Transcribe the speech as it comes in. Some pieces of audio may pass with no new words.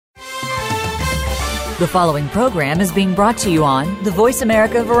The following program is being brought to you on the Voice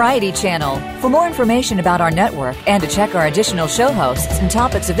America Variety Channel. For more information about our network and to check our additional show hosts and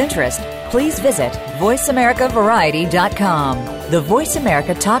topics of interest, please visit voiceamericavariety.com. The Voice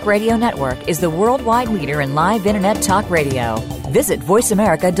America Talk Radio Network is the worldwide leader in live Internet talk radio. Visit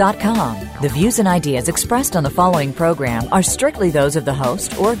voiceamerica.com. The views and ideas expressed on the following program are strictly those of the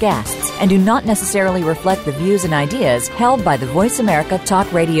host or guests and do not necessarily reflect the views and ideas held by the Voice America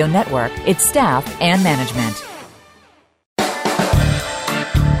Talk Radio Network, its staff, and management.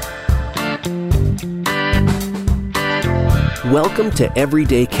 Welcome to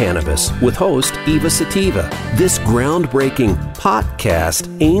Everyday Cannabis with host Eva Sativa. This groundbreaking podcast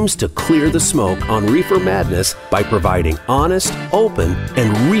aims to clear the smoke on reefer madness by providing honest, open,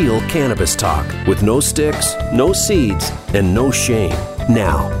 and real cannabis talk with no sticks, no seeds, and no shame.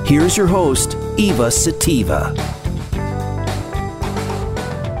 Now, here's your host, Eva Sativa.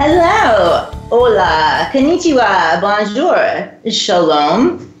 Hello, hola, konnichiwa, bonjour,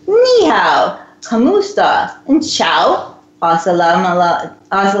 shalom, ni hao, kamusta, and ciao. Assalamu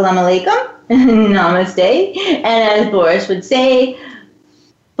alaikum, namaste, and as Boris would say,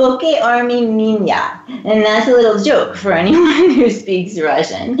 Boke Army Minya. And that's a little joke for anyone who speaks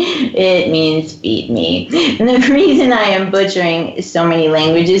Russian. It means beat me. And the reason I am butchering so many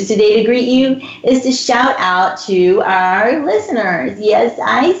languages today to greet you is to shout out to our listeners. Yes,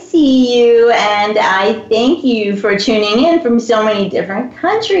 I see you, and I thank you for tuning in from so many different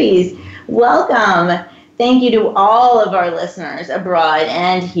countries. Welcome. Thank you to all of our listeners abroad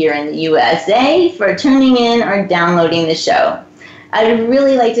and here in the USA for tuning in or downloading the show. I'd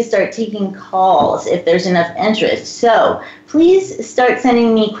really like to start taking calls if there's enough interest. So please start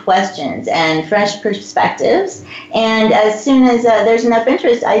sending me questions and fresh perspectives. And as soon as there's enough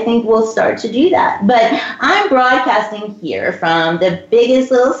interest, I think we'll start to do that. But I'm broadcasting here from the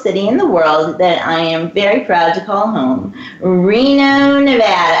biggest little city in the world that I am very proud to call home, Reno,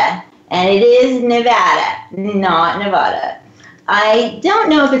 Nevada. And it is Nevada, not Nevada. I don't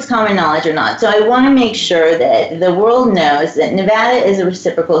know if it's common knowledge or not, so I want to make sure that the world knows that Nevada is a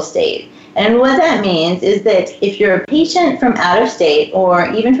reciprocal state. And what that means is that if you're a patient from out of state or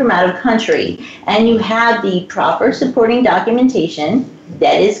even from out of country, and you have the proper supporting documentation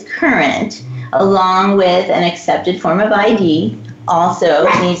that is current, along with an accepted form of ID, also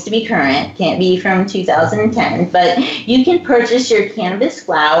needs to be current, can't be from 2010, but you can purchase your cannabis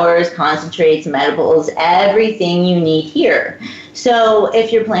flowers, concentrates, medibles, everything you need here. So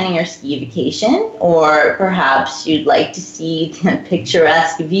if you're planning your ski vacation, or perhaps you'd like to see the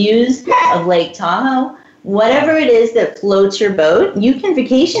picturesque views of Lake Tahoe, whatever it is that floats your boat, you can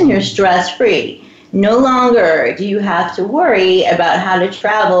vacation here stress-free. No longer do you have to worry about how to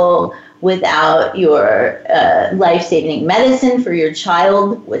travel without your life-saving medicine for your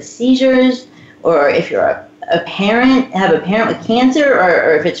child with seizures, or if you're a parent, have a parent with cancer,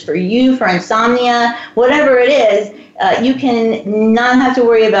 or if it's for you for insomnia, whatever it is, you can not have to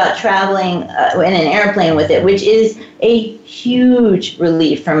worry about traveling in an airplane with it, which is a huge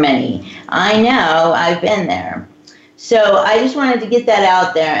relief for many. I know, I've been there. So I just wanted to get that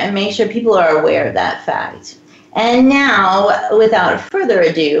out there and make sure people are aware of that fact. And now, without further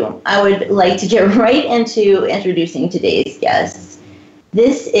ado, I would like to get right into introducing today's guests.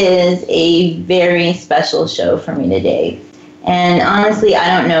 This is a very special show for me today. And honestly, I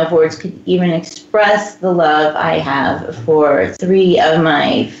don't know if words could even express the love I have for three of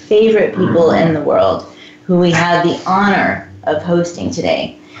my favorite people in the world who we have the honor of hosting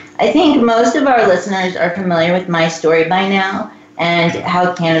today. I think most of our listeners are familiar with my story by now and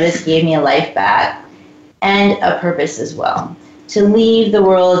how cannabis gave me a life back. And a purpose as well, to leave the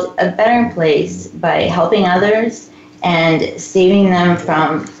world a better place by helping others and saving them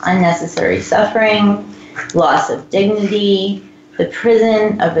from unnecessary suffering, loss of dignity, the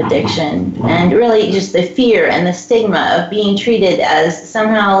prison of addiction, and really just the fear and the stigma of being treated as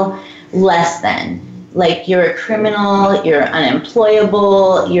somehow less than. Like you're a criminal, you're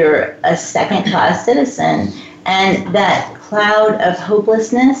unemployable, you're a second-class citizen, and that cloud of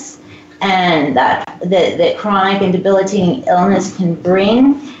hopelessness and that chronic and debilitating illness can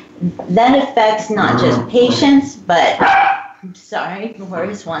bring, that affects not just patients, but, I'm sorry,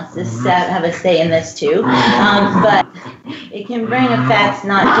 Boris wants to have a say in this too, but it can bring effects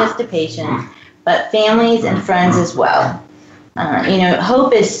not just to patients, but families and friends as well.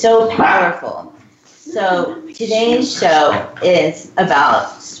 Hope is so powerful. So today's show is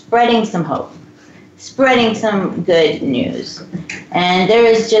about spreading some hope, spreading some good news. And there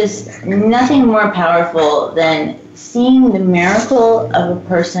is just nothing more powerful than seeing the miracle of a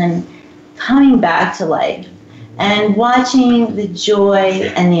person coming back to life and watching the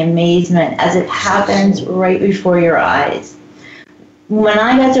joy and the amazement as it happens right before your eyes. When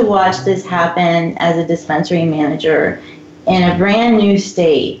I got to watch this happen as a dispensary manager in a brand new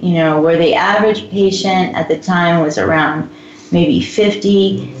state, where the average patient at the time was around maybe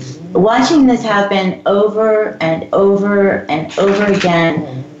 50, watching this happen over and over and over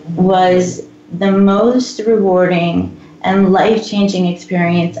again was the most rewarding and life-changing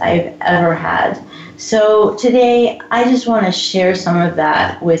experience I've ever had. So today, I just want to share some of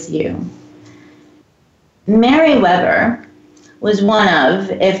that with you. Mary Weber was one of,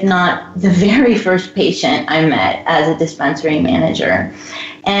 if not the very first patient I met as a dispensary manager.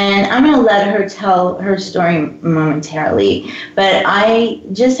 And I'm going to let her tell her story momentarily, but I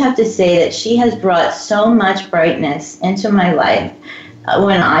just have to say that she has brought so much brightness into my life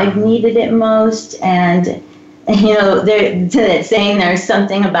when I've needed it most. And they're saying there's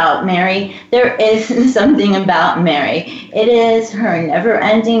something about Mary. There is something about Mary. It is her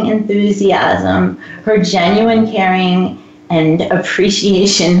never-ending enthusiasm, her genuine caring, and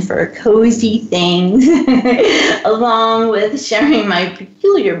appreciation for cozy things, along with sharing my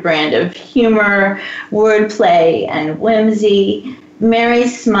peculiar brand of humor, wordplay, and whimsy.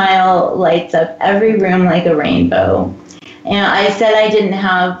 Mary's smile lights up every room like a rainbow. And I said I didn't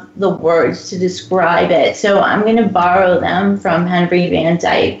have the words to describe it, so I'm going to borrow them from Henry Van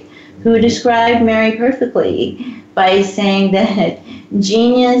Dyke, who described Mary perfectly by saying that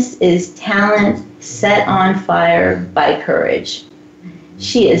genius is talent set on fire by courage.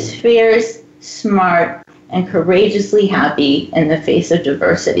 She is fierce, smart, and courageously happy in the face of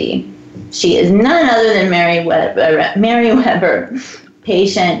diversity. She is none other than Mary Weber,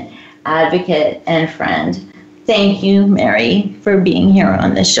 patient, advocate, and friend. Thank you, Mary, for being here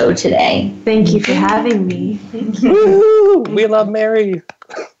on the show today. Thank you for having me. Woo! We love Mary.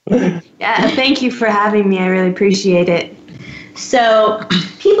 Yeah, thank you for having me. I really appreciate it. So,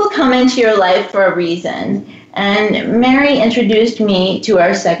 people come into your life for a reason. And Mary introduced me to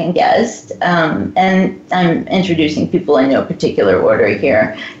our second guest, and I'm introducing people in no particular order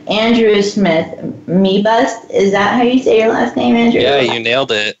here. Andrew Smith-Mebust, is that how you say your last name, Andrew? Yeah, you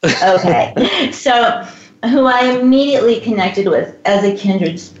nailed it. Okay, so who I immediately connected with as a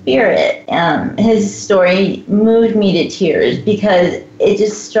kindred spirit. His story moved me to tears because it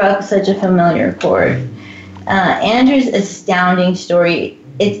just struck such a familiar chord. Andrew's astounding story,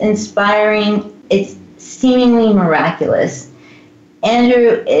 it's inspiring, it's seemingly miraculous.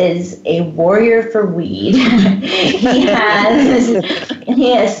 Andrew is a warrior for weed. He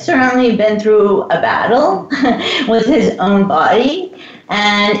has certainly been through a battle with his own body,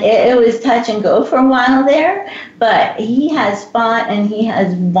 and it was touch and go for a while there, but he has fought and he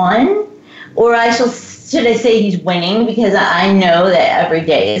has won, or should I say he's winning, because I know that every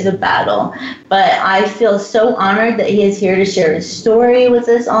day is a battle. But I feel so honored that he is here to share his story with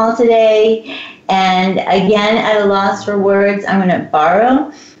us all today. And again, at a loss for words, I'm going to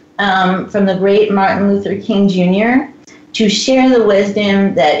borrow from the great Martin Luther King Jr. to share the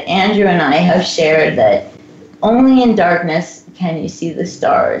wisdom that Andrew and I have shared, that only in darkness can you see the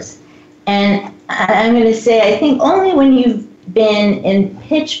stars. And I'm going to say, I think only when you've been in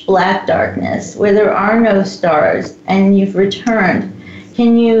pitch black darkness where there are no stars and you've returned,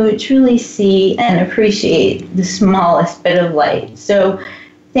 can you truly see and appreciate the smallest bit of light. So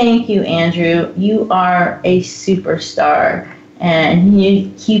thank you, Andrew. You are a superstar and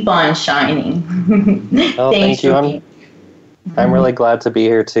you keep on shining. Oh, thank you. I'm really glad to be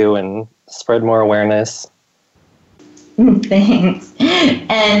here too and spread more awareness. Thanks.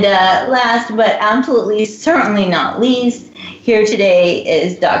 And last but absolutely certainly not least, here today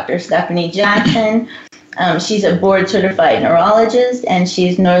is Dr. Stephanie Jackson. She's a board-certified neurologist, and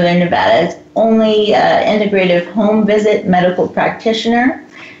she's Northern Nevada's only integrative home visit medical practitioner.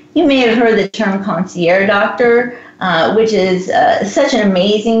 You may have heard the term concierge doctor, which is such an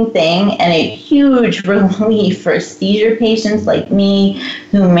amazing thing and a huge relief for seizure patients like me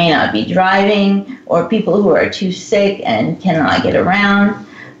who may not be driving, or people who are too sick and cannot get around.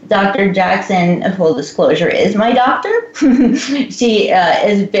 Dr. Jackson, full disclosure, is my doctor. She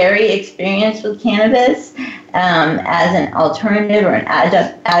is very experienced with cannabis as an alternative or an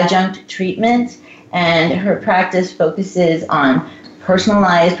adjunct treatment, and her practice focuses on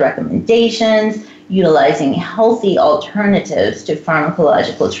personalized recommendations, utilizing healthy alternatives to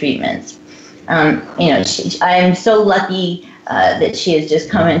pharmacological treatments. I am so lucky that she has just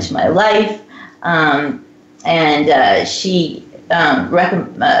come into my life, I'm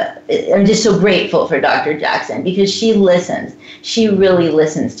just so grateful for Dr. Jackson because she listens. She really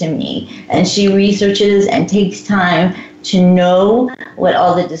listens to me, and she researches and takes time to know what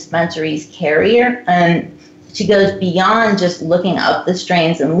all the dispensaries carry, and she goes beyond just looking up the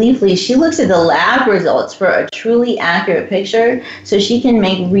strains and leaf leaves. She looks at the lab results for a truly accurate picture so she can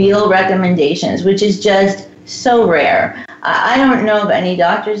make real recommendations, which is just so rare. I don't know of any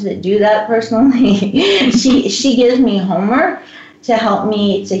doctors that do that personally. She gives me homework to help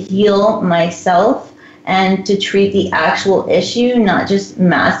me to heal myself and to treat the actual issue, not just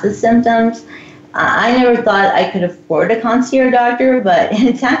mask the symptoms. I never thought I could afford a concierge doctor, but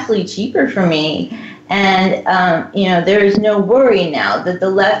it's actually cheaper for me. And, there is no worry now that the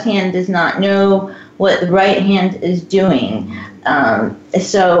left hand does not know what the right hand is doing.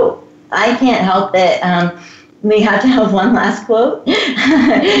 So I can't help it. We have to have one last quote.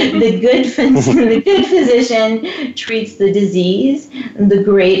 The good physician treats the disease. The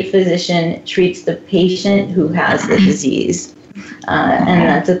great physician treats the patient who has the disease. And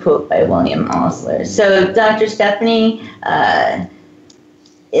that's a quote by William Osler. So, Dr. Stephanie,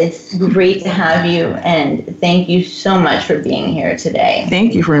 it's great to have you, and thank you so much for being here today.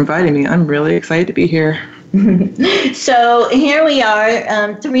 Thank you for inviting me. I'm really excited to be here. So here we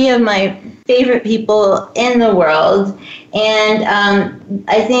are, three of my favorite people in the world, and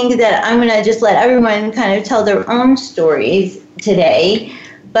I think that I'm going to just let everyone kind of tell their own stories today,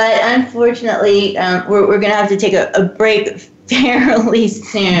 but unfortunately we're going to have to take a break fairly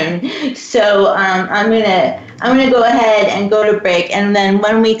soon, so I'm going to go ahead and go to break, and then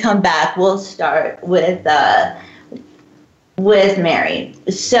when we come back we'll start with Mary.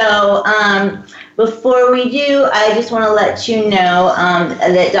 So before we do, I just want to let you know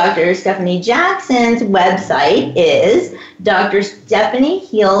that Dr. Stephanie Jackson's website is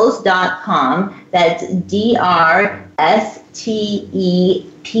drstephanieheals.com. That's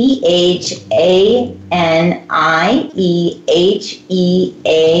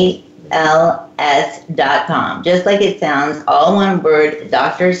Just like it sounds, all one word,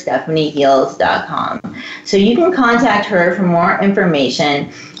 drstephanieheals.com. So you can contact her for more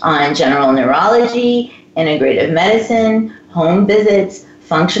information on general neurology, integrative medicine, home visits,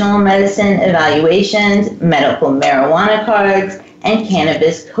 functional medicine evaluations, medical marijuana cards, and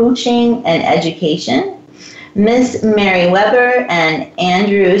cannabis coaching and education. Miss Mary Weber and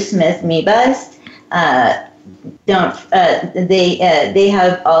Andrew Smith-Mebust, they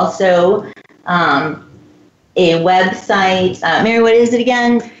have also a website. Mary, what is it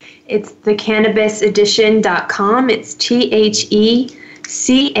again? It's thecannabisedition.com. It's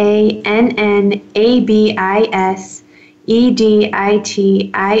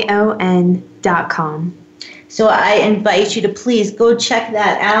TheCannabisEdition.com. So I invite you to please go check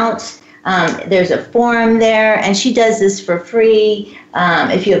that out. There's a forum there, and she does this for free.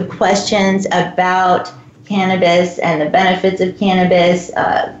 If you have questions about cannabis and the benefits of cannabis,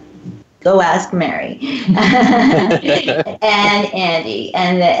 go ask Mary and Andy,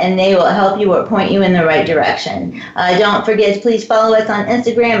 and they will help you or point you in the right direction. Don't forget to please follow us on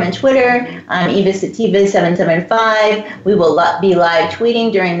Instagram and Twitter. I'm Eva Sativa 775. We will be live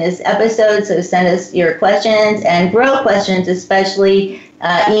tweeting during this episode, so send us your questions and grow questions, especially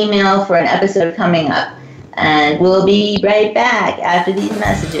email for an episode coming up. And we'll be right back after these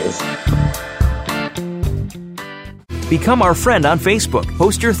messages. Become our friend on Facebook.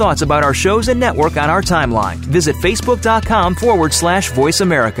 Post your thoughts about our shows and network on our timeline. Visit Facebook.com/Voice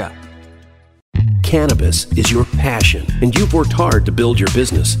America. Cannabis is your passion, and you've worked hard to build your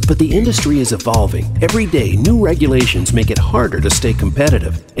business, but the industry is evolving. Every day, new regulations make it harder to stay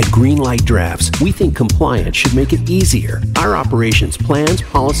competitive. At Greenlight Drafts, we think compliance should make it easier. Our operations plans,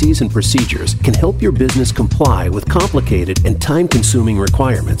 policies, and procedures can help your business comply with complicated and time-consuming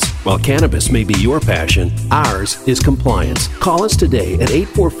requirements. While cannabis may be your passion, ours is compliance. Call us today at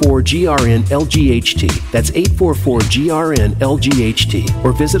 844-GRN-LGHT. That's 844-GRN-LGHT.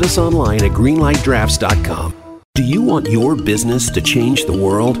 Or visit us online at greenlightdrafts.com. Do you want your business to change the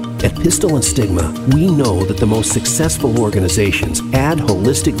world? At Pistil and Stigma, we know that the most successful organizations add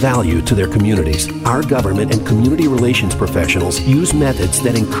holistic value to their communities. Our government and community relations professionals use methods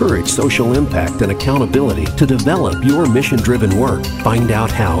that encourage social impact and accountability to develop your mission-driven work. Find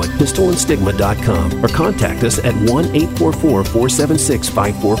out how at pistilandstigma.com or contact us at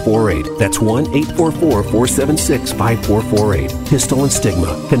 1-844-476-5448. That's 1-844-476-5448. Pistil and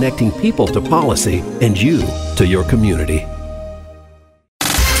Stigma, connecting people to policy and you to your community.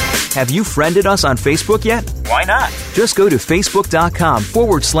 Have you friended us on Facebook yet? Why not? Just go to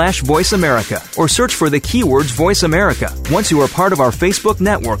Facebook.com/Voice America or search for the keywords Voice America. Once you are part of our Facebook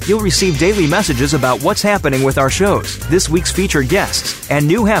network, you'll receive daily messages about what's happening with our shows, this week's featured guests, and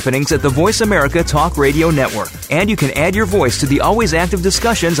new happenings at the Voice America Talk Radio Network. And you can add your voice to the always active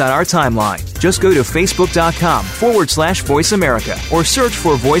discussions on our timeline. Just go to Facebook.com/Voice America or search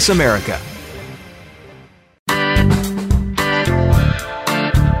for Voice America.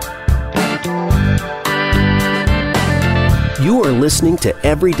 are listening to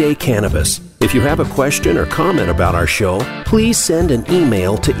Everyday Cannabis. If you have a question or comment about our show, please send an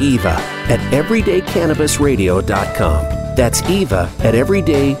email to Eva at everydaycannabisradio.com. That's Eva at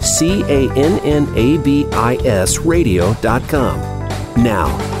everydaycannabisradio.com.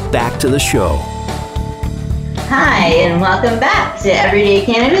 Now, back to the show. Hi, and welcome back to Everyday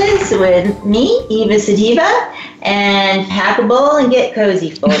Cannabis with me, Eva Sativa. And pack a bowl and get cozy,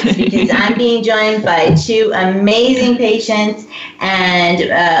 folks, because I'm being joined by two amazing patients and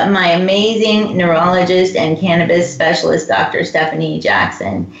my amazing neurologist and cannabis specialist, Dr. Stephanie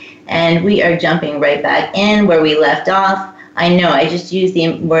Jackson. And we are jumping right back in where we left off. I know I just use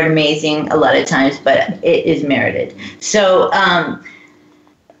the word amazing a lot of times, but it is merited. So,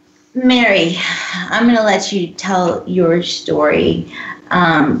 Mary, I'm going to let you tell your story,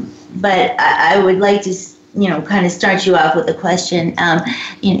 but I would like to kind of start you off with a question.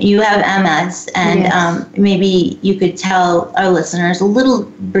 You have MS, and yes. Maybe you could tell our listeners a little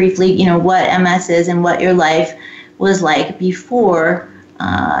briefly, what MS is and what your life was like before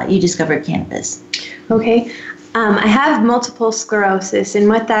you discovered cannabis. Okay. I have multiple sclerosis, and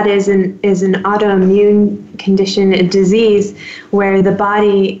what that is an autoimmune condition, a disease where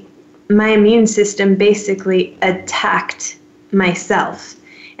my immune system basically attacked myself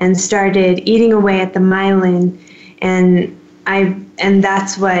and started eating away at the myelin, and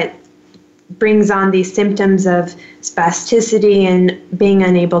that's what brings on these symptoms of spasticity and being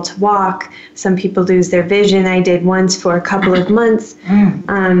unable to walk. Some people lose their vision. I did once for a couple of months.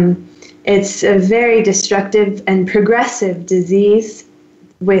 It's a very destructive and progressive disease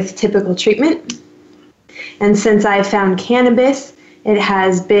with typical treatment. And since I found cannabis, it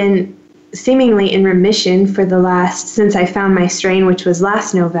has been seemingly in remission since I found my strain, which was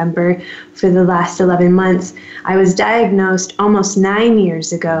last November, for the last 11 months. I was diagnosed almost 9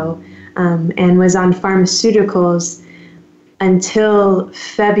 years ago and was on pharmaceuticals until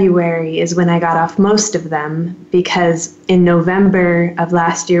February is when I got off most of them, because in November of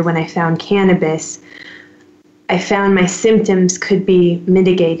last year when I found cannabis, I found my symptoms could be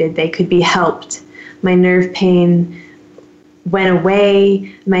mitigated. They could be helped. My nerve pain went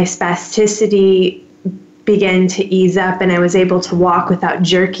away, my spasticity began to ease up, and I was able to walk without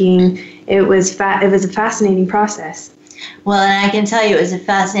jerking. It was a fascinating process. Well, and I can tell you it was a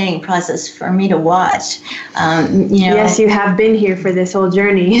fascinating process for me to watch. Yes, you have been here for this whole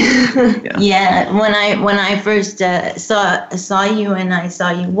journey. Yeah, when I first saw you and I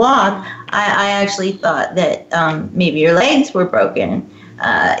saw you walk, I actually thought that maybe your legs were broken.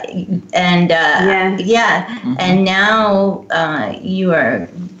 And now you are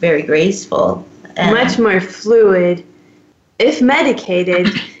very graceful. Much more fluid, if medicated,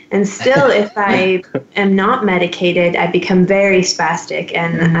 and still if I am not medicated, I become very spastic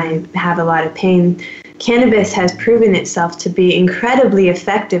and I have a lot of pain. Cannabis has proven itself to be incredibly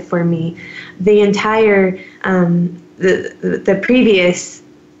effective for me. The entire, the previous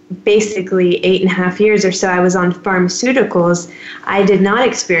basically 8.5 years or so I was on pharmaceuticals, I did not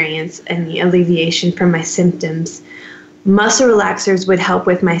experience any alleviation from my symptoms. Muscle relaxers would help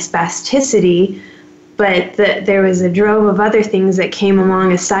with my spasticity, but there was a drove of other things that came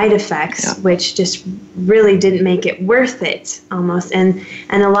along as side effects, which just really didn't make it worth it almost. And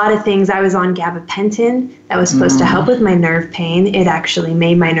a lot of things, I was on gabapentin that was supposed to help with my nerve pain. It actually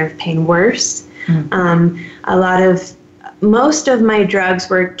made my nerve pain worse. Most of my drugs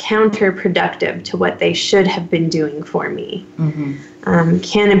were counterproductive to what they should have been doing for me.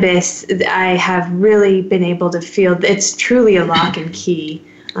 Cannabis, I have really been able to feel it's truly a lock and key.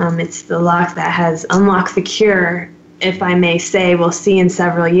 It's the lock that has unlocked the cure, if I may say. We'll see in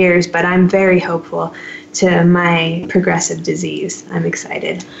several years, but I'm very hopeful to my progressive disease. I'm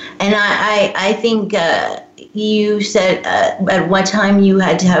excited. And I think you said at one time you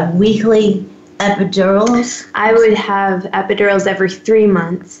had to have weekly epidurals? I would have epidurals every 3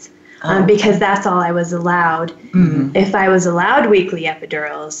 months because that's all I was allowed. If I was allowed weekly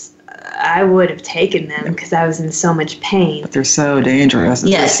epidurals, I would have taken them because I was in so much pain. But they're so dangerous.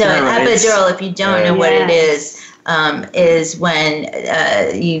 Yeah, so an epidural, if you don't know what it is when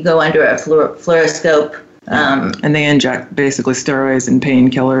you go under a fluoroscope. And they inject basically steroids and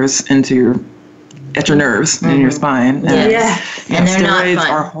painkillers into your nerves in your spine. And they're steroids not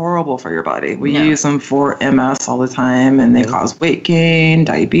fun. Are horrible for your body. We use them for MS all the time, and they cause weight gain,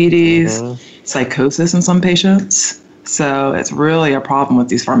 diabetes, psychosis in some patients. So it's really a problem with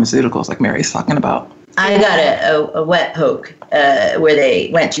these pharmaceuticals like Mary's talking about. I got a wet poke where they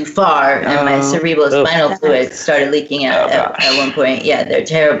went too far, and my cerebrospinal fluid started leaking out at one point. Yeah, they're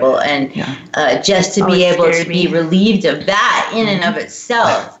terrible. And just to be able to be relieved of that in and of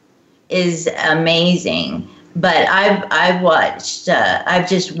itself is amazing. but I've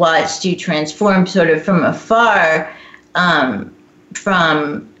just watched you transform sort of from afar,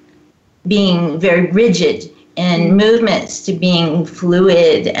 from being very rigid in movements to being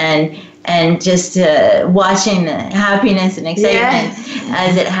fluid and just watching the happiness and excitement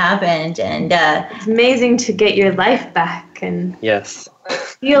as it happened. And it's amazing to get your life back and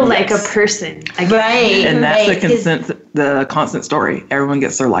feel like a person again. Right. And that's the constant story. Everyone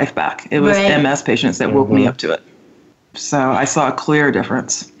gets their life back. It was MS patients that woke me up to it. So I saw a clear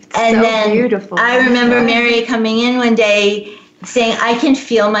difference. And so then beautiful. I remember Mary coming in one day saying, I can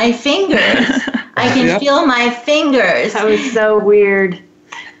feel my fingers. I can feel my fingers. That was so weird.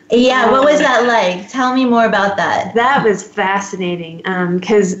 Yeah, what was that like? Tell me more about that. That was fascinating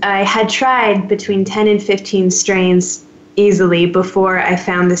because I had tried between 10 and 15 strains easily before I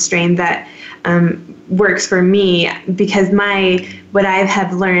found the strain that works for me, because what I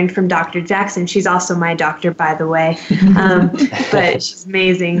have learned from Dr. Jackson, she's also my doctor, by the way, but she's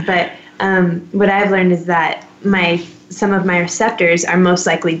amazing. But what I've learned is that some of my receptors are most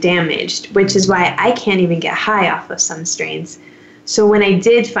likely damaged, which is why I can't even get high off of some strains. So when I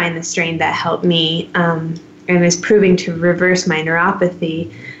did find the strain that helped me and is proving to reverse my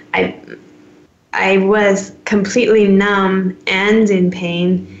neuropathy, I was completely numb and in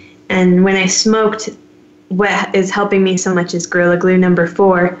pain. And when I smoked, what is helping me so much is Gorilla Glue number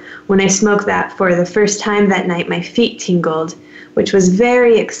 4. When I smoked that for the first time that night, my feet tingled, which was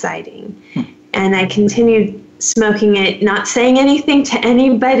very exciting. And I continued smoking it, not saying anything to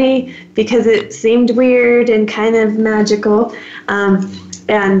anybody because it seemed weird and kind of magical.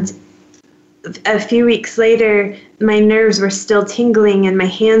 And a few weeks later, my nerves were still tingling and my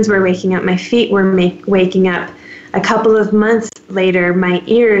hands were waking up, my feet were waking up. A couple of months later, my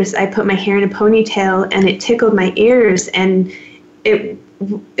ears, I put my hair in a ponytail and it tickled my ears, and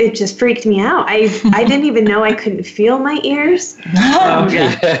it just freaked me out. I didn't even know I couldn't feel my ears.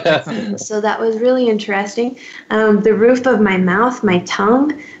 So that was really interesting. The roof of my mouth, my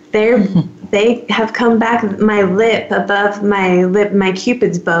tongue, they have come back. My lip, above my lip, my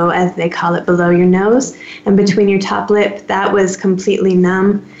Cupid's bow, as they call it, below your nose, and between your top lip, that was completely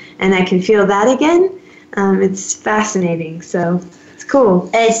numb, and I can feel that again. It's fascinating. So it's cool.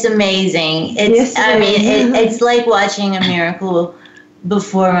 It's amazing. It's like watching a miracle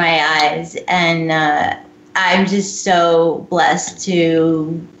before my eyes, and I'm just so blessed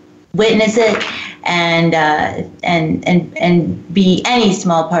to witness it and be any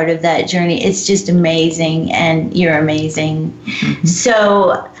small part of that journey. It's just amazing, and you're amazing.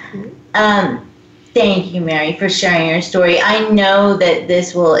 So thank you, Mary, for sharing your story. I know that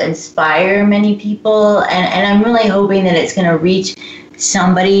this will inspire many people, and I'm really hoping that it's going to reach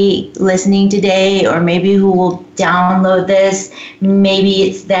somebody listening today, or maybe who will download this. Maybe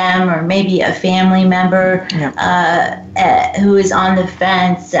it's them, or maybe a family member who is on the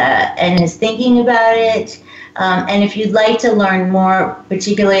fence and is thinking about it. And if you'd like to learn more,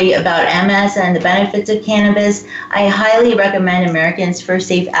 particularly about MS and the benefits of cannabis, I highly recommend Americans for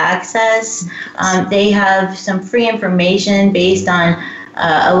Safe Access. They have some free information based on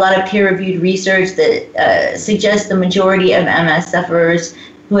a lot of peer-reviewed research that suggests the majority of MS sufferers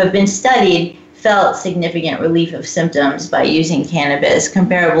who have been studied felt significant relief of symptoms by using cannabis,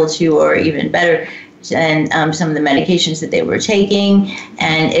 comparable to or even better than some of the medications that they were taking.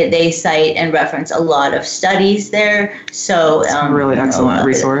 And they cite and reference a lot of studies there. So it's a really excellent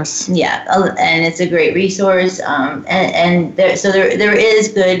resource. Yeah, and it's a great resource. And there is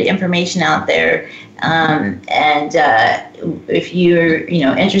good information out there. And if you're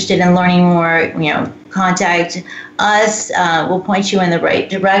interested in learning more, contact us. We'll point you in the right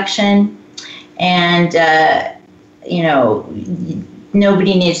direction. And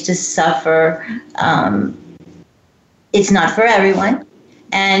nobody needs to suffer. It's not for everyone,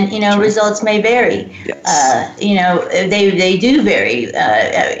 and results may vary. Yes. They do vary.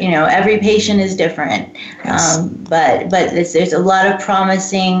 Every patient is different. Yes. But there's a lot of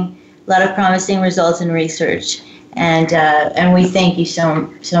promising results in research, and we thank you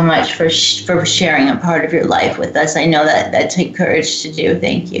so much for sharing a part of your life with us. I know that takes courage to do.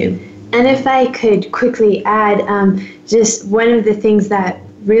 Thank you. And if I could quickly add, just one of the things that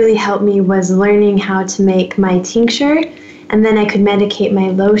really helped me was learning how to make my tincture, and then I could medicate my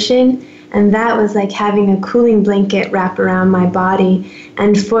lotion, and that was like having a cooling blanket wrap around my body.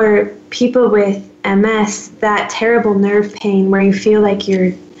 And for people with MS, that terrible nerve pain where you feel like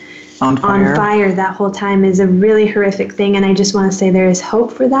you're on fire that whole time is a really horrific thing, and I just want to say there is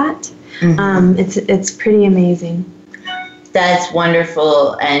hope for that. It's pretty amazing. That's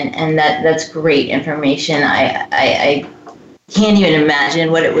wonderful, and that's great information. I can't even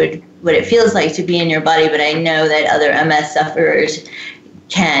imagine what it feels like to be in your body, but I know that other MS sufferers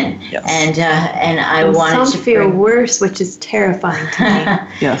can. Yes. And I wanted some to feel worse, which is terrifying to me.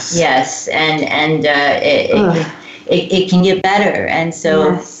 Yes. Yes, and it can get better, and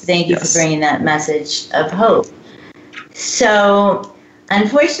so thank you for bringing that message of hope. So,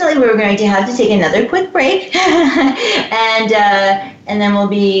 unfortunately, we're going to have to take another quick break, and then we'll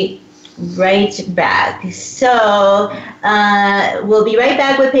be right back. So, we'll be right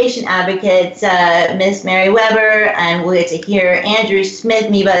back with patient advocates, Miss Mary Weber, and we'll get to hear Andrew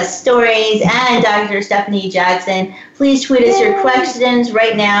Smith-Mebust stories and Dr. Stephanie Jackson. Please tweet us your questions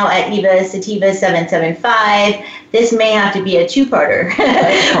right now at Eva Sativa 775. This may have to be a two-parter.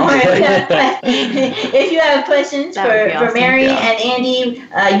 If you have questions for Mary and Andy,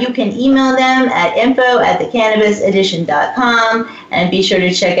 you can email them at info@thecannabisedition.com, and be sure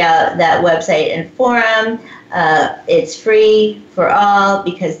to check out that website and forum. It's free for all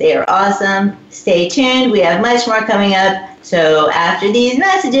because they are awesome. Stay tuned. We have much more coming up. So after these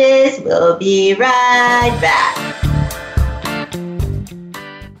messages, we'll be right back.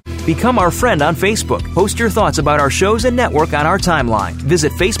 Become our friend on Facebook. Post your thoughts about our shows and network on our timeline.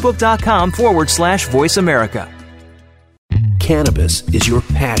 Visit facebook.com/Voice America. Cannabis is your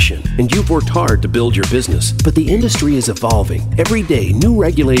passion, and you've worked hard to build your business. But the industry is evolving. Every day, new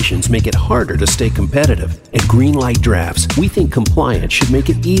regulations make it harder to stay competitive. At Greenlight Drafts, we think compliance should make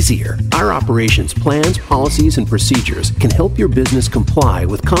it easier. Our operations plans, policies, and procedures can help your business comply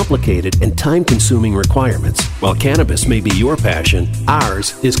with complicated and time-consuming requirements. While cannabis may be your passion,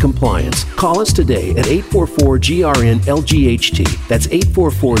 ours is compliance. Call us today at 844-GRN-LGHT. That's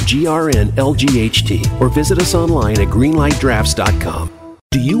 844-GRN-LGHT. Or visit us online at greenlightdrafts.com.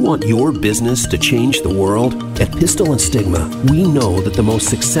 Do you want your business to change the world? At Pistol and Stigma, we know that the most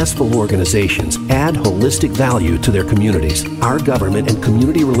successful organizations add holistic value to their communities. Our government and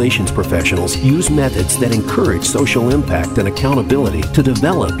community relations professionals use methods that encourage social impact and accountability to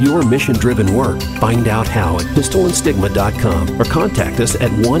develop your mission-driven work. Find out how at pistolandstigma.com or contact us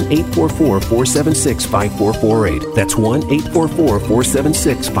at 1-844-476-5448. That's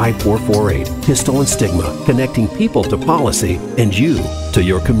 1-844-476-5448. Pistol and Stigma, connecting people to policy and you to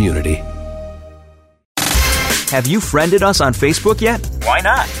your community. Have you friended us on Facebook yet? Why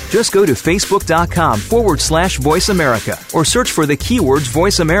not? Just go to facebook.com/Voice America or search for the keywords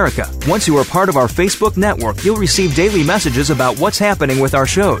Voice America. Once you are part of our Facebook network, you'll receive daily messages about what's happening with our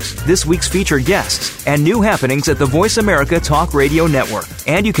shows, this week's featured guests, and new happenings at the Voice America Talk Radio Network.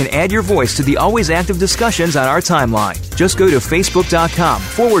 And you can add your voice to the always active discussions on our timeline. Just go to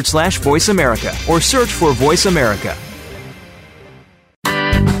facebook.com/Voice America or search for Voice America.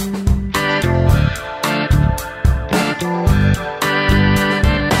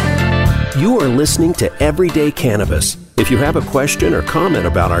 You are listening to Everyday Cannabis. If you have a question or comment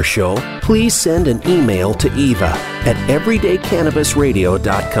about our show, please send an email to Eva at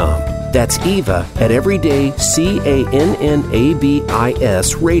everydaycannabisradio.com. That's Eva at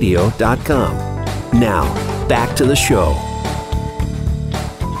everydaycannabisradio.com. Now, back to the show.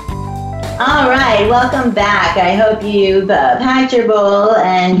 All right, welcome back. I hope you've packed your bowl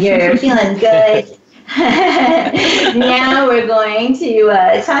and you're feeling good. Now we're going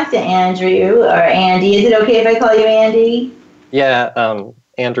to talk to Andrew or Andy. Is it okay if I call you Andy? Yeah,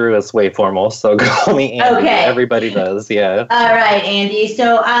 Andrew is way formal, so call me Andy. Okay. Everybody does, yeah. All right, Andy.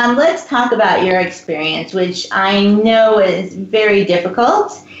 So let's talk about your experience, which I know is very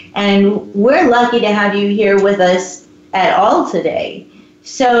difficult, and we're lucky to have you here with us at all today.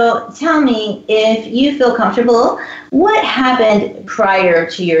 So tell me, if you feel comfortable, what happened prior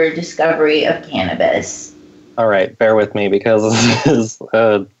to your discovery of cannabis? All right, bear with me because this is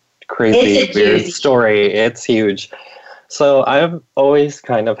a crazy, weird story. It's huge. So I've always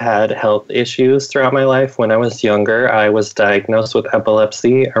kind of had health issues throughout my life. When I was younger, I was diagnosed with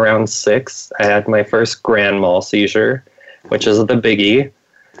epilepsy around 6. I had my first grand mal seizure, which is the biggie.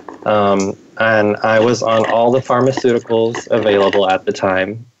 And I was on all the pharmaceuticals available at the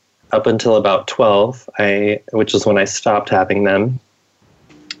time, up until about 12, which is when I stopped having them.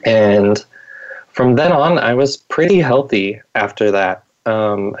 And from then on, I was pretty healthy after that.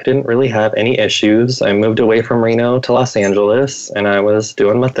 I didn't really have any issues. I moved away from Reno to Los Angeles, and I was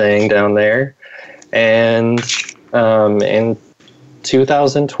doing my thing down there. And in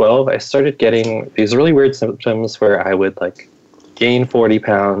 2012, I started getting these really weird symptoms where I would gain 40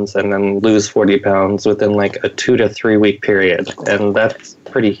 pounds and then lose 40 pounds within a 2 to 3 week period. And that's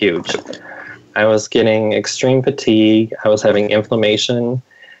pretty huge. I was getting extreme fatigue. I was having inflammation,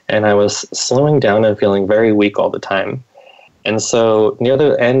 and I was slowing down and feeling very weak all the time. And so near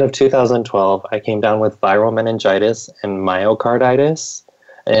the end of 2012, I came down with viral meningitis and myocarditis.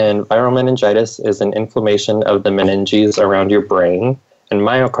 And viral meningitis is an inflammation of the meninges around your brain. And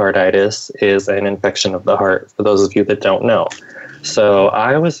myocarditis is an infection of the heart, for those of you that don't know. So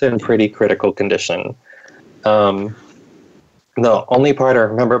I was in pretty critical condition. The only part I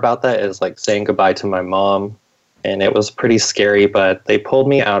remember about that is like saying goodbye to my mom. And it was pretty scary, but they pulled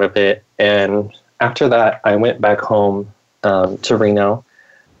me out of it. And after that, I went back home to Reno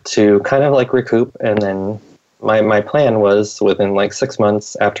to kind of like recoup. And then my plan was within like 6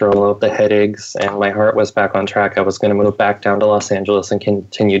 months, after all of the headaches and my heart was back on track, I was going to move back down to Los Angeles and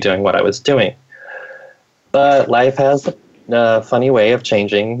continue doing what I was doing. But life has a funny way of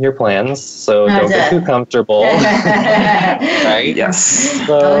changing your plans, so don't get too comfortable. Right? Yes.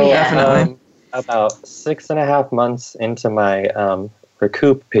 So, definitely. About 6.5 months into my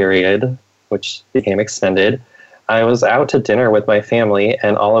recoup period, which became extended, I was out to dinner with my family,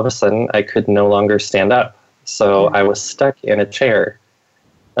 and all of a sudden I could no longer stand up. So I was stuck in a chair,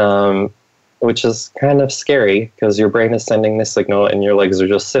 which is kind of scary because your brain is sending the signal and your legs are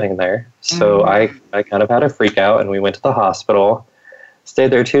just sitting there. So I kind of had a freak out, and we went to the hospital,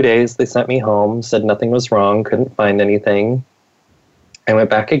 stayed there 2 days. They sent me home, said nothing was wrong, couldn't find anything. I went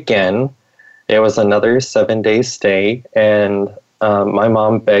back again. It was another 7-day stay, and my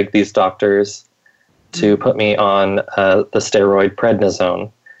mom begged these doctors to put me on the steroid prednisone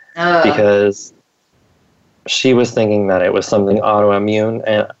because she was thinking that it was something autoimmune,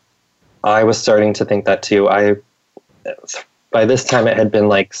 and I was starting to think that too. By this time, it had been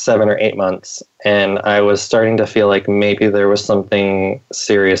like 7 or 8 months, and I was starting to feel like maybe there was something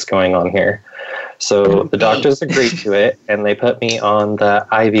serious going on here. So the doctors agreed to it, and they put me on the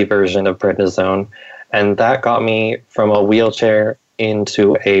IV version of prednisone, and that got me from a wheelchair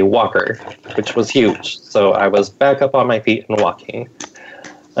into a walker, which was huge. So I was back up on my feet and walking.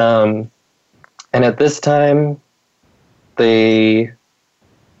 And at this time, they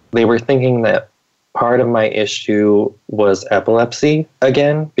were thinking that part of my issue was epilepsy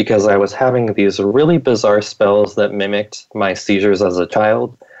again, because I was having these really bizarre spells that mimicked my seizures as a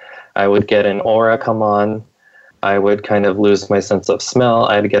child. I would get an aura come on. I would kind of lose my sense of smell.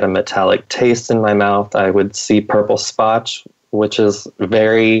 I'd get a metallic taste in my mouth. I would see purple spots, which is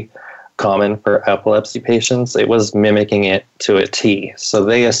very common for epilepsy patients. It was mimicking it to a T. So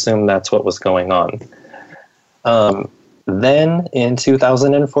they assumed that's what was going on. Then in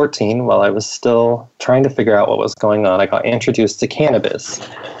 2014, while I was still trying to figure out what was going on, I got introduced to cannabis.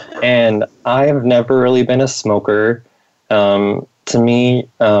 And I've never really been a smoker. To me,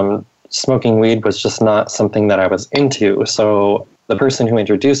 smoking weed was just not something that I was into. So the person who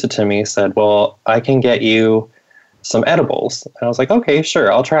introduced it to me said, well, I can get you some edibles. And I was like, okay,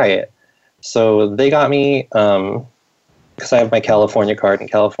 sure, I'll try it. So they got me, because I have my California card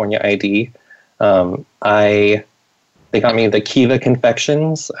and California ID, they got me the Kiva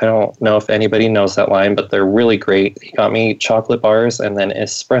confections. I don't know if anybody knows that line, but they're really great. He got me chocolate bars and then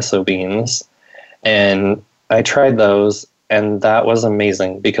espresso beans. And I tried those, and that was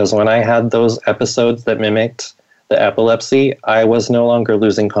amazing because when I had those episodes that mimicked the epilepsy, I was no longer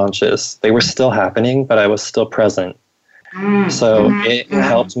losing conscious. They were still happening, but I was still present. So it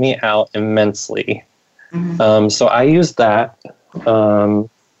helped me out immensely. So I used that.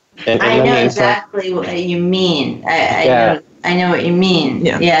 And I know exactly what you mean. I know what you mean.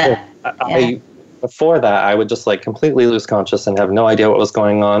 Yeah. Before that, I would just like completely lose conscious and have no idea what was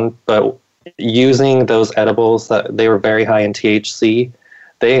going on. But using those edibles, that they were very high in THC,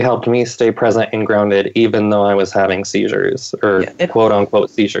 they helped me stay present and grounded, even though I was having seizures or quote unquote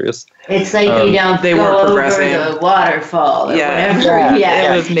seizures. It's like you don't they go were over progressing. the waterfall or whatever.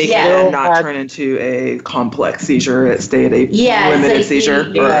 It was making it not turn into a complex seizure. It stayed a limited like seizure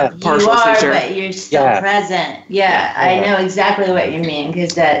or partial seizure. But you're still present. I know exactly what you mean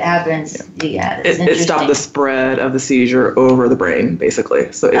because that happens. It stopped the spread of the seizure over the brain,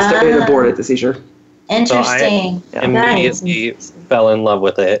 basically. So it aborted the seizure. Interesting. So I immediately fell in love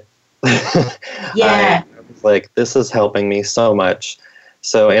with it. I was like, this is helping me so much.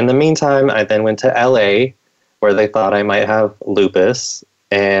 So in the meantime, I then went to LA where they thought I might have lupus,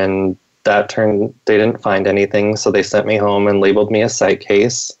 and they didn't find anything. So they sent me home and labeled me a psych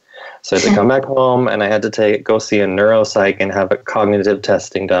case. So I had to come back home, and I had to go see a neuropsych and have a cognitive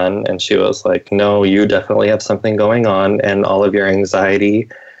testing done. And she was like, no, you definitely have something going on, and all of your anxiety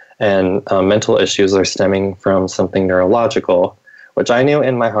and mental issues are stemming from something neurological, which I knew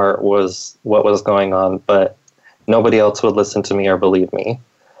in my heart was what was going on, but nobody else would listen to me or believe me.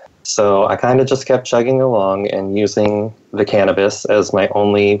 So I kind of just kept chugging along and using the cannabis as my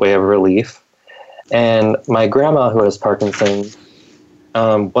only way of relief. And my grandma, who has Parkinson's,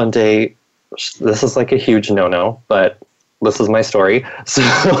 one day, this is like a huge no-no, but this is my story.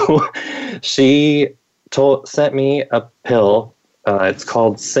 So she sent me a pill. It's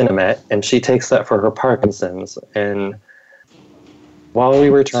called Sinemet, and she takes that for her Parkinson's. And while we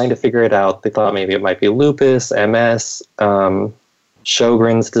were trying to figure it out, they thought maybe it might be lupus, MS,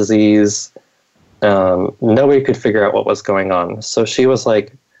 Sjogren's disease. Nobody could figure out what was going on. So she was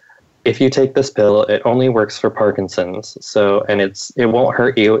like, if you take this pill, it only works for Parkinson's. So, and it won't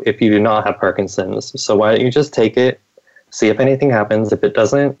hurt you if you do not have Parkinson's. So why don't you just take it, see if anything happens. If it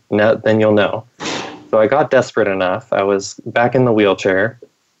doesn't, then you'll know. So I got desperate enough. I was back in the wheelchair,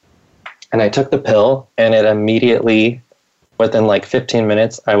 and I took the pill, and it immediately, within like 15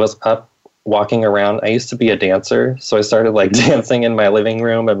 minutes, I was up walking around. I used to be a dancer, so I started like dancing in my living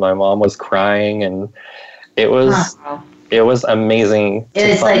room, and my mom was crying, and it was amazing.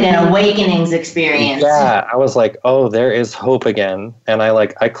 It's like an awakenings experience. Yeah, I was like, oh, there is hope again, and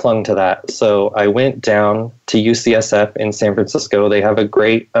I clung to that. So I went down to UCSF in San Francisco. They have a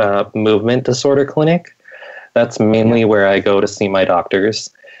great movement disorder clinic. That's mainly where I go to see my doctors,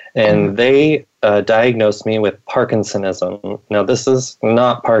 and they diagnosed me with Parkinsonism. Now, this is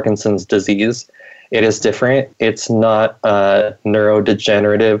not Parkinson's disease. It is different. It's not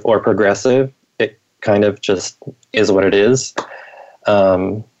neurodegenerative or progressive. It kind of just is what it is.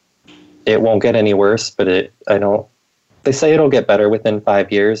 It won't get any worse, but they say it'll get better within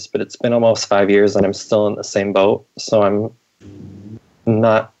 5 years, but it's been almost 5 years and I'm still in the same boat. So I'm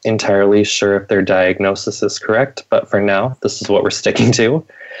not entirely sure if their diagnosis is correct, but for now, this is what we're sticking to.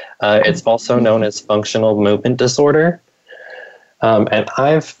 It's also known as functional movement disorder. And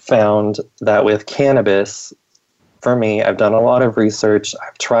I've found that with cannabis, for me, I've done a lot of research.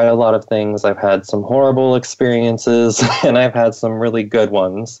 I've tried a lot of things. I've had some horrible experiences, and I've had some really good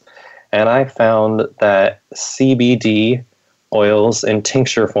ones. And I found that CBD oils in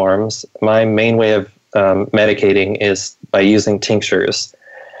tincture forms, my main way of medicating is by using tinctures.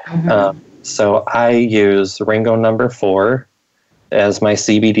 So I use Ringo No. 4 as my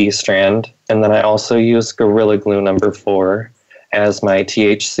CBD strand, and then I also use Gorilla Glue No. 4 as my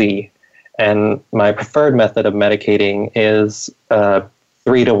THC. And my preferred method of medicating is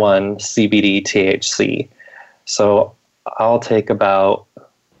 3-to-1 CBD THC. So I'll take about...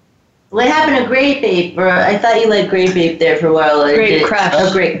 What happened to Grape Ape? Or I thought you liked Grape Ape there for a while. Grape Crush.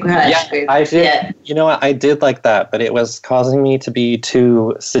 Oh, Grape Crush. Yeah, I did. Yeah. You know what? I did like that, but it was causing me to be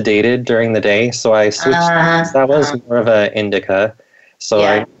too sedated during the day. So I switched. That was more of an indica. So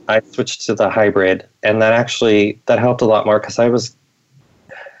yeah. I switched to the hybrid, and that helped a lot more because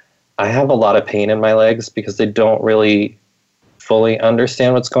I have a lot of pain in my legs because they don't really fully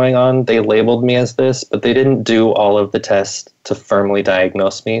understand what's going on. They labeled me as this, but they didn't do all of the tests to firmly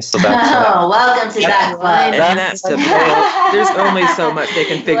diagnose me. So that's welcome to that club. And that's typical. There's only so much they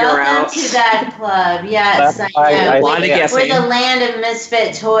can figure out. Welcome to that club. Yes, I know. We're the land of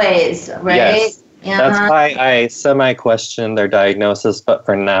misfit toys, right? Yes. That's why I semi-question their diagnosis, but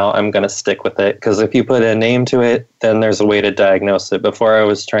for now I'm going to stick with it, because if you put a name to it, then there's a way to diagnose it. Before I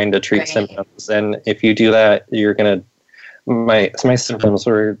was trying to treat symptoms, and if you do that, you're going to... My symptoms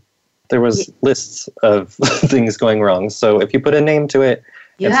were... There was lists of things going wrong, so if you put a name to it...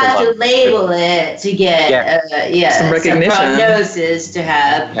 You have to label it to get some recognition. Some prognosis to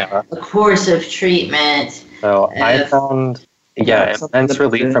have a course of treatment. So I found... immense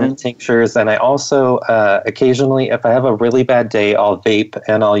relief from tinctures. And I also, occasionally, if I have a really bad day, I'll vape,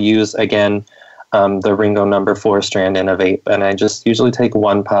 and I'll use, again, the Ringo No. 4 strand in a vape. And I just usually take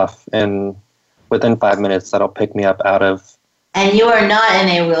one puff, and within 5 minutes, that'll pick me up out of... And you are not in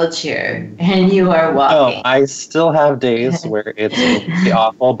a wheelchair, and you are walking. No, I still have days where it's really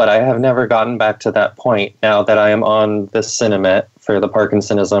awful, but I have never gotten back to that point now that I am on this Sinemet for the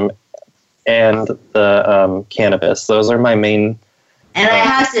Parkinsonism and the cannabis. Those are my main. And I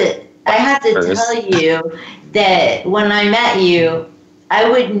have to tell you that when I met you, I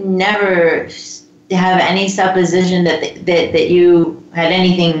would never have any supposition that you had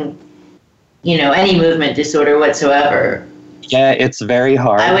anything, any movement disorder whatsoever. Yeah, it's very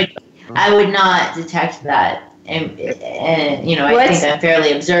hard. I would not detect that, and I think I'm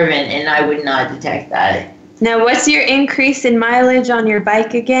fairly observant, and I would not detect that. Now, what's your increase in mileage on your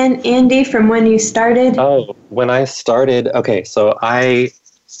bike again, Andy, from when you started? Oh, when I started, okay, so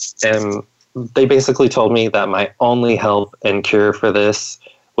they basically told me that my only help and cure for this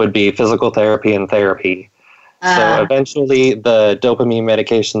would be physical therapy and therapy. So eventually the dopamine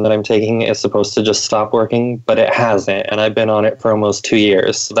medication that I'm taking is supposed to just stop working, but it hasn't, and I've been on it for almost 2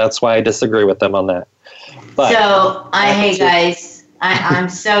 years. So that's why I disagree with them on that. But hey guys, I'm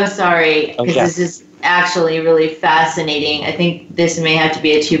so sorry, because this is actually really fascinating. I think this may have to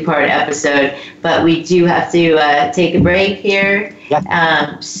be a 2-part episode, but we do have to take a break here.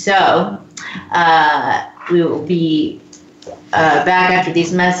 So we will be back after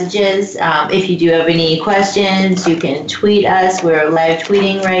these messages. If you do have any questions, you can tweet us. We're live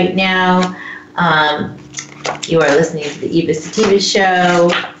tweeting right now. You are listening to the Eva Sativa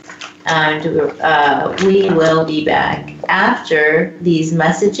Show. And we will be back after these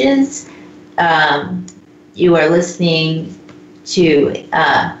messages. You are listening to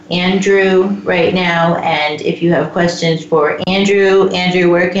Andrew right now, and if you have questions for Andrew,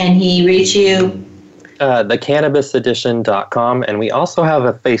 where can he reach you? TheCannabisEdition.com, and we also have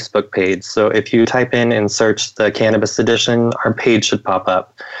a Facebook page, so if you type in and search The Cannabis Edition, our page should pop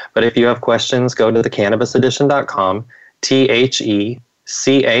up. But if you have questions, go to TheCannabisEdition.com,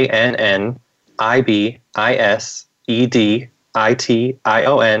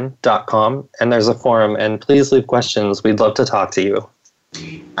 TheCannabisEdition.com, and there's a forum, and please leave questions. We'd love to talk to you.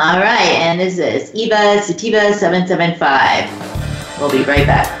 All right, and this is Eva Sativa 775. We'll be right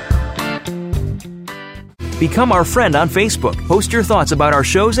back. Become our friend on Facebook. Post your thoughts about our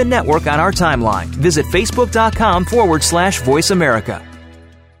shows and network on our timeline. Visit Facebook.com/Voice America.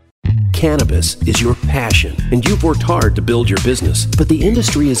 Cannabis is your passion, and you've worked hard to build your business. But the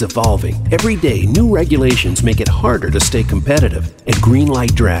industry is evolving. Every day, new regulations make it harder to stay competitive. At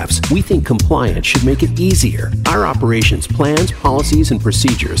Greenlight Drafts, we think compliance should make it easier. Our operations plans, policies, and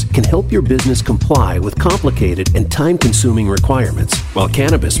procedures can help your business comply with complicated and time-consuming requirements. While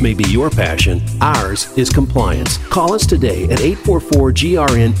cannabis may be your passion, ours is compliance. Call us today at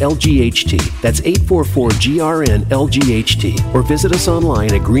 844-GRN-LGHT. That's 844-GRN-LGHT. Or visit us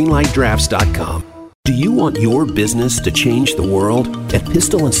online at greenlightdrafts.com. Do you want your business to change the world? At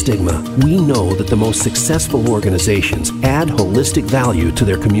Pistil and Stigma, we know that the most successful organizations add holistic value to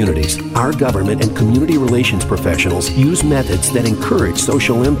their communities. Our government and community relations professionals use methods that encourage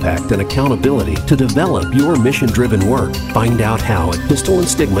social impact and accountability to develop your mission-driven work. Find out how at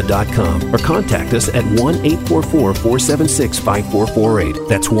pistilandstigma.com or contact us at 1-844-476-5448.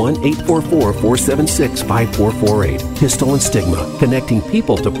 That's 1-844-476-5448. Pistil and Stigma, connecting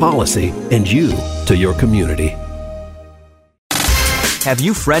people to policy and you to your community. Have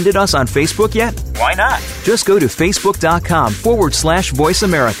you friended us on Facebook yet? Why not? Just go to Facebook.com/Voice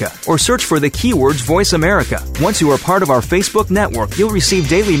America or search for the keywords Voice America. Once you are part of our Facebook network, you'll receive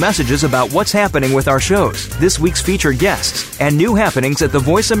daily messages about what's happening with our shows, this week's featured guests, and new happenings at the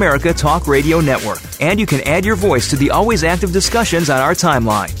Voice America Talk Radio Network. And you can add your voice to the always active discussions on our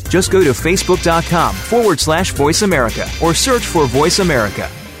timeline. Just go to Facebook.com/Voice America or search for Voice America.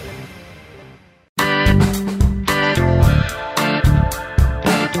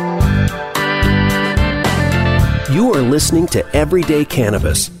 You are listening to Everyday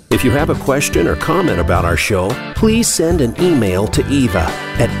Cannabis. If you have a question or comment about our show, please send an email to Eva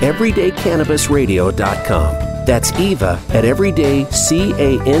at everydaycannabisradio.com. That's Eva at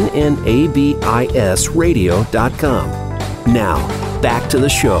everydaycannabisradio.com. Now, back to the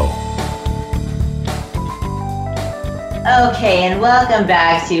show. Okay, and welcome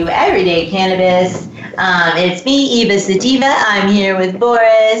back to Everyday Cannabis. It's me, Eva Sativa. I'm here with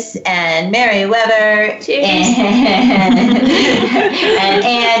Boris and Mary Weber and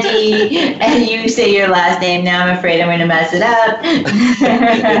Andy. And you say your last name now. I'm afraid I'm going to mess it up.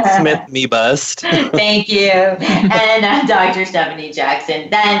 It's Smith-Mebust. Thank you. And Dr. Stephanie Jackson.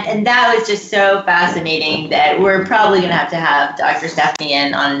 And that was just so fascinating that we're probably going to have Dr. Stephanie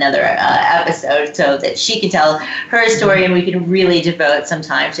in on another episode so that she can tell her story and we can really devote some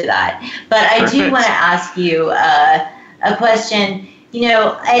time to that. But I do want to ask you a question. You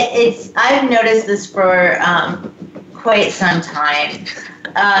know, I've noticed this for quite some time,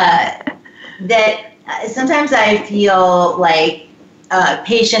 that sometimes I feel like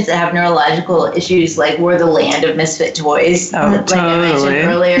patients that have neurological issues, like we're the land of misfit toys, like totally. I mentioned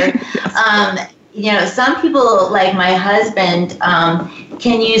earlier. You know, some people, like my husband,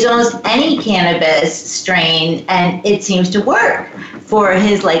 can use almost any cannabis strain and it seems to work for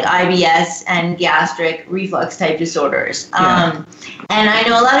his like IBS and gastric reflux type disorders. And I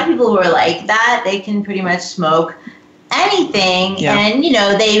know a lot of people who are like that. They can pretty much smoke anything, and you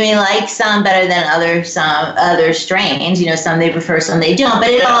know, they may like some better than some other strains. You know, some they prefer, some they don't.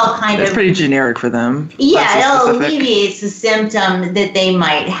 But it all kind it's of pretty generic for them. Yeah, it all alleviates the symptom that they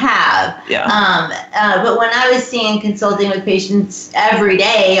might have. But when I was consulting with patients every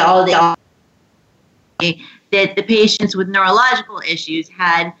day, all day, that the patients with neurological issues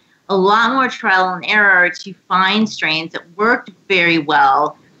had a lot more trial and error to find strains that worked very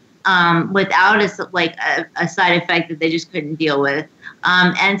well without a side effect that they just couldn't deal with.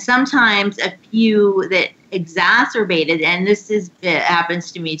 And sometimes a few that exacerbated, and it happens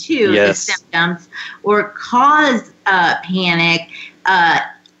to me too, the symptoms or cause panic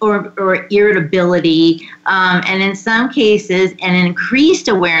or irritability, and in some cases an increased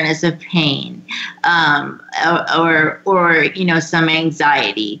awareness of pain, or some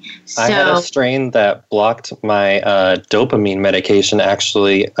anxiety. So, I had a strain that blocked my dopamine medication.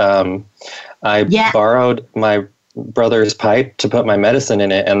 Actually, I borrowed my brother's pipe to put my medicine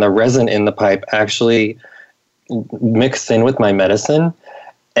in it, and the resin in the pipe actually mixed in with my medicine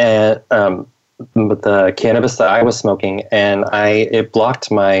and with the cannabis that I was smoking, and it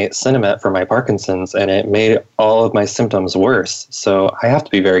blocked my Cinemet for my Parkinson's, and it made all of my symptoms worse. So I have to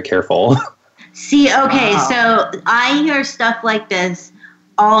be very careful. See, okay, so I hear stuff like this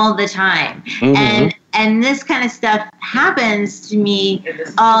all the time, and this kind of stuff happens to me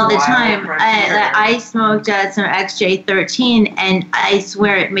all the time. I smoked some XJ13, and I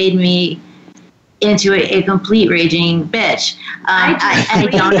swear it made me into a complete raging bitch. I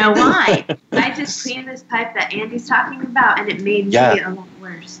don't know why. I just cleaned this pipe that Andy's talking about, and it made me a lot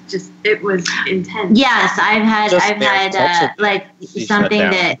worse. It was intense. Yes, I've had something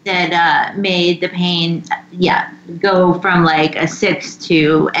that made the pain go from like a 6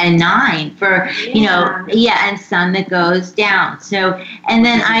 to a 9 for and some that goes down. So and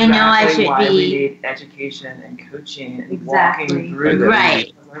then I know I should be. We need education and coaching and walking through this.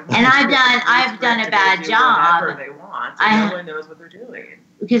 Right. And I've done a bad job. Whatever they want. No one knows what they're doing.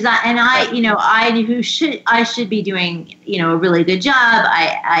 Because I should be doing a really good job.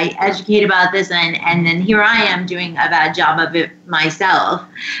 I educate about this, and then here I am doing a bad job of it myself,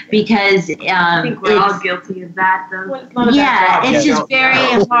 because I think we're all guilty of that, though. It's just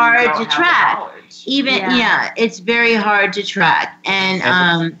very hard to track. It's very hard to track,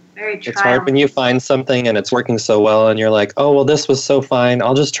 and it's hard when you find something and it's working so well, and you're like, oh, well, this was so fine,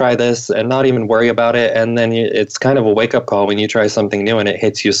 I'll just try this and not even worry about it. And then it's kind of a wake-up call when you try something new and it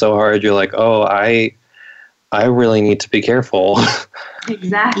hits you so hard, you're like, oh, I really need to be careful.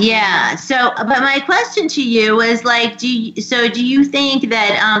 Exactly. Yeah. So, but my question to you is like, do you think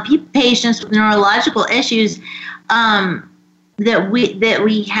that patients with neurological issues that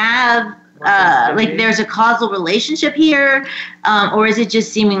we have there's a causal relationship here, or is it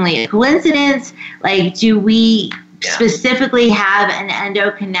just seemingly a coincidence? Like, do we specifically have an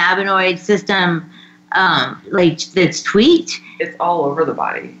endocannabinoid system that's tweaked? It's all over the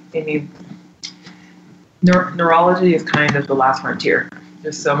body. I mean, neurology is kind of the last frontier.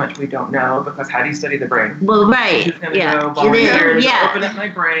 There's so much we don't know, because how do you study the brain? Well, right. Who's going to go volunteers, open up my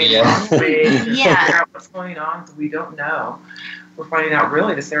brain, figure out what's going on? So we don't know. We're finding out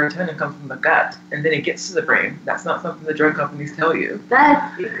really the serotonin comes from the gut, and then it gets to the brain. That's not something the drug companies tell you. Wow.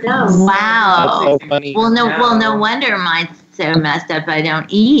 That's so funny. Well, no wonder mine's so messed up. I don't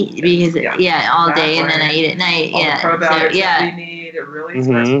eat because all day, and then I eat at night. All the probiotics that we need. It really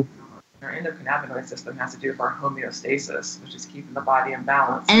starts. Our endocannabinoid system has to do with our homeostasis, which is keeping the body in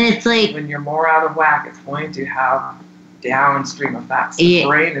balance. And it's like, when you're more out of whack, it's going to have downstream effects. The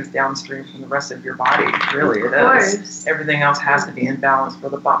brain is downstream from the rest of your body. Really, it is. Everything else has to be in balance for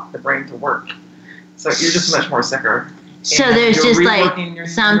the brain to work. So you're just much more sicker. So there's just like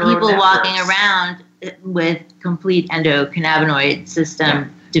some people walking around with complete endocannabinoid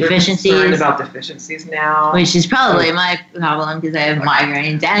system deficiencies. They're concerned about deficiencies now, which is probably my problem, because I have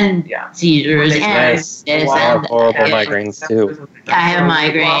migraines and seizures and this and horrible migraines too. I have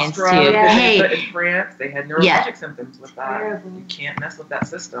migraines too. Hey, in France, they had neurologic symptoms with that. You can't mess with that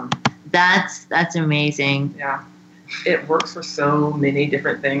system. That's amazing. Yeah. It works for so many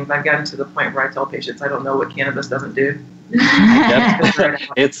different things. I've gotten to the point where I tell patients I don't know what cannabis doesn't do.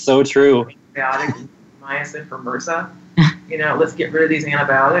 It's so true. Antibiotic, niacin for MRSA. Let's get rid of these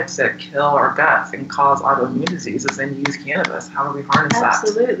antibiotics that kill our guts and cause autoimmune diseases, and use cannabis. How do we harness that?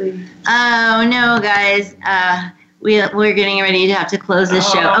 Absolutely. Oh, no, guys. We're getting ready to have to close this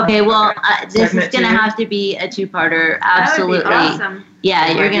show. Okay, well, this is going to have to be a 2-parter. Absolutely. That would be awesome.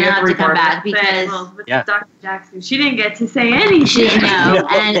 Yeah, you're going to have to come back, because with Dr. Jackson, she didn't get to say anything. She didn't know.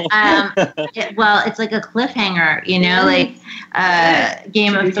 And, it's like a cliffhanger, like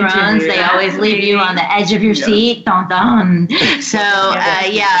Game of Thrones. They always leave you on the edge of your seat. Dun, dun. So,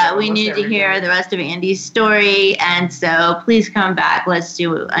 we need to hear the rest of Andy's story. And so please come back. Let's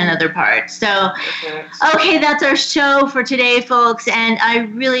do another part. So, okay, that's our show for today, folks. And I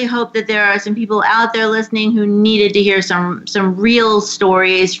really hope that there are some people out there listening who needed to hear some real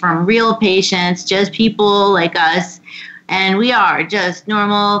stories from real patients, just people like us. And we are just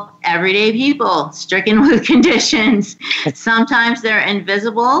normal, everyday people stricken with conditions. Sometimes they're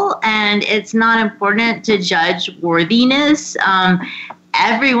invisible, and it's not important to judge worthiness.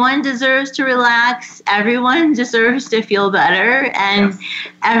 Everyone deserves to relax. Everyone deserves to feel better. And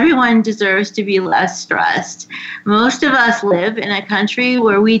everyone deserves to be less stressed. Most of us live in a country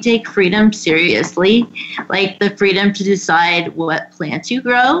where we take freedom seriously, like the freedom to decide what plants you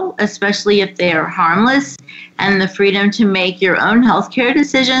grow, especially if they are harmless, and the freedom to make your own healthcare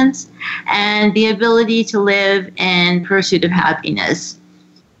decisions, and the ability to live in pursuit of happiness.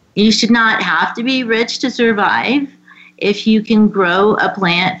 You should not have to be rich to survive. If you can grow a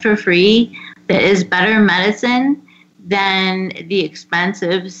plant for free that is better medicine than the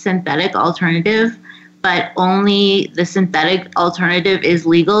expensive synthetic alternative, but only the synthetic alternative is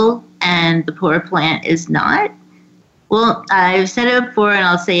legal and the poor plant is not, well, I've said it before and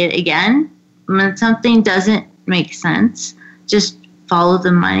I'll say it again. When something doesn't make sense, just follow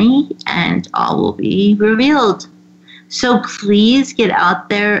the money and all will be revealed. So please get out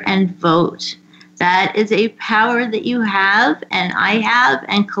there and vote. That is a power that you have and I have,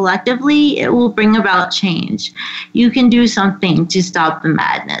 and collectively it will bring about change. You can do something to stop the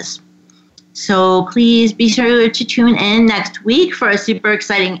madness. So please be sure to tune in next week for a super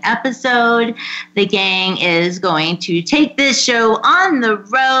exciting episode. The gang is going to take this show on the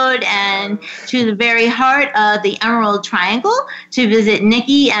road and to the very heart of the Emerald Triangle to visit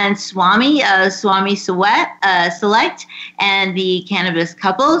Nikki and Swami of Swami Select and the Cannabis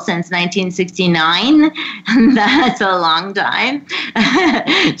Couple since 1969. That's a long time.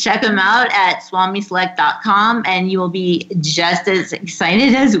 Check them out at swamiselect.com and you will be just as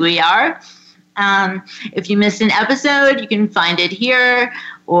excited as we are. If you missed an episode, you can find it here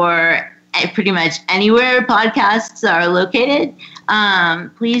or pretty much anywhere podcasts are located.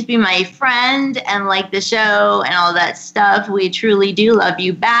 Please be my friend and like the show and all that stuff. We truly do love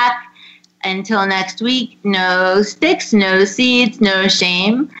you back. Until next week, no sticks, no seeds, no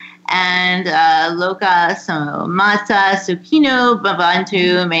shame. And Loka Somata Sukino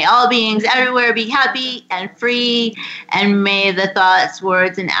Bhavantu. May all beings everywhere be happy and free. And may the thoughts,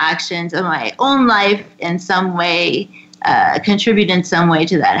 words, and actions of my own life in some way contribute in some way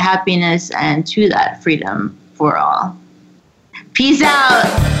to that happiness and to that freedom for all. Peace out.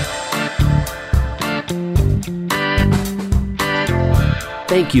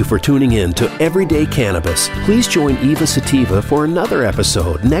 Thank you for tuning in to Everyday Cannabis. Please join Eva Sativa for another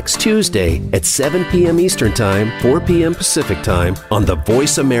episode next Tuesday at 7 p.m. Eastern Time, 4 p.m. Pacific Time on the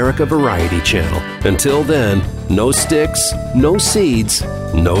Voice America Variety Channel. Until then, no sticks, no seeds,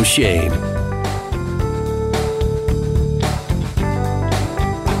 no shame.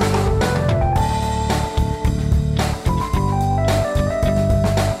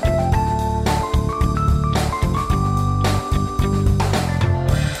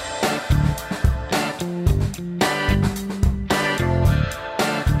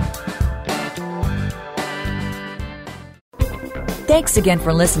 Thanks again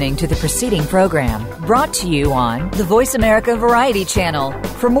for listening to the preceding program, brought to you on the Voice America Variety Channel.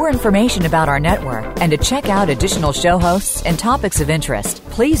 For more information about our network and to check out additional show hosts and topics of interest,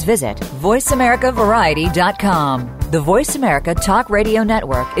 please visit voiceamericavariety.com. The Voice America Talk Radio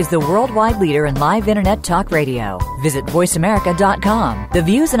Network is the worldwide leader in live Internet talk radio. Visit voiceamerica.com. The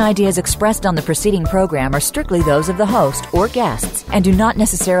views and ideas expressed on the preceding program are strictly those of the host or guests and do not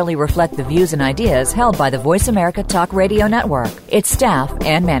necessarily reflect the views and ideas held by the Voice America Talk Radio Network, its staff,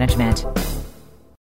 and management.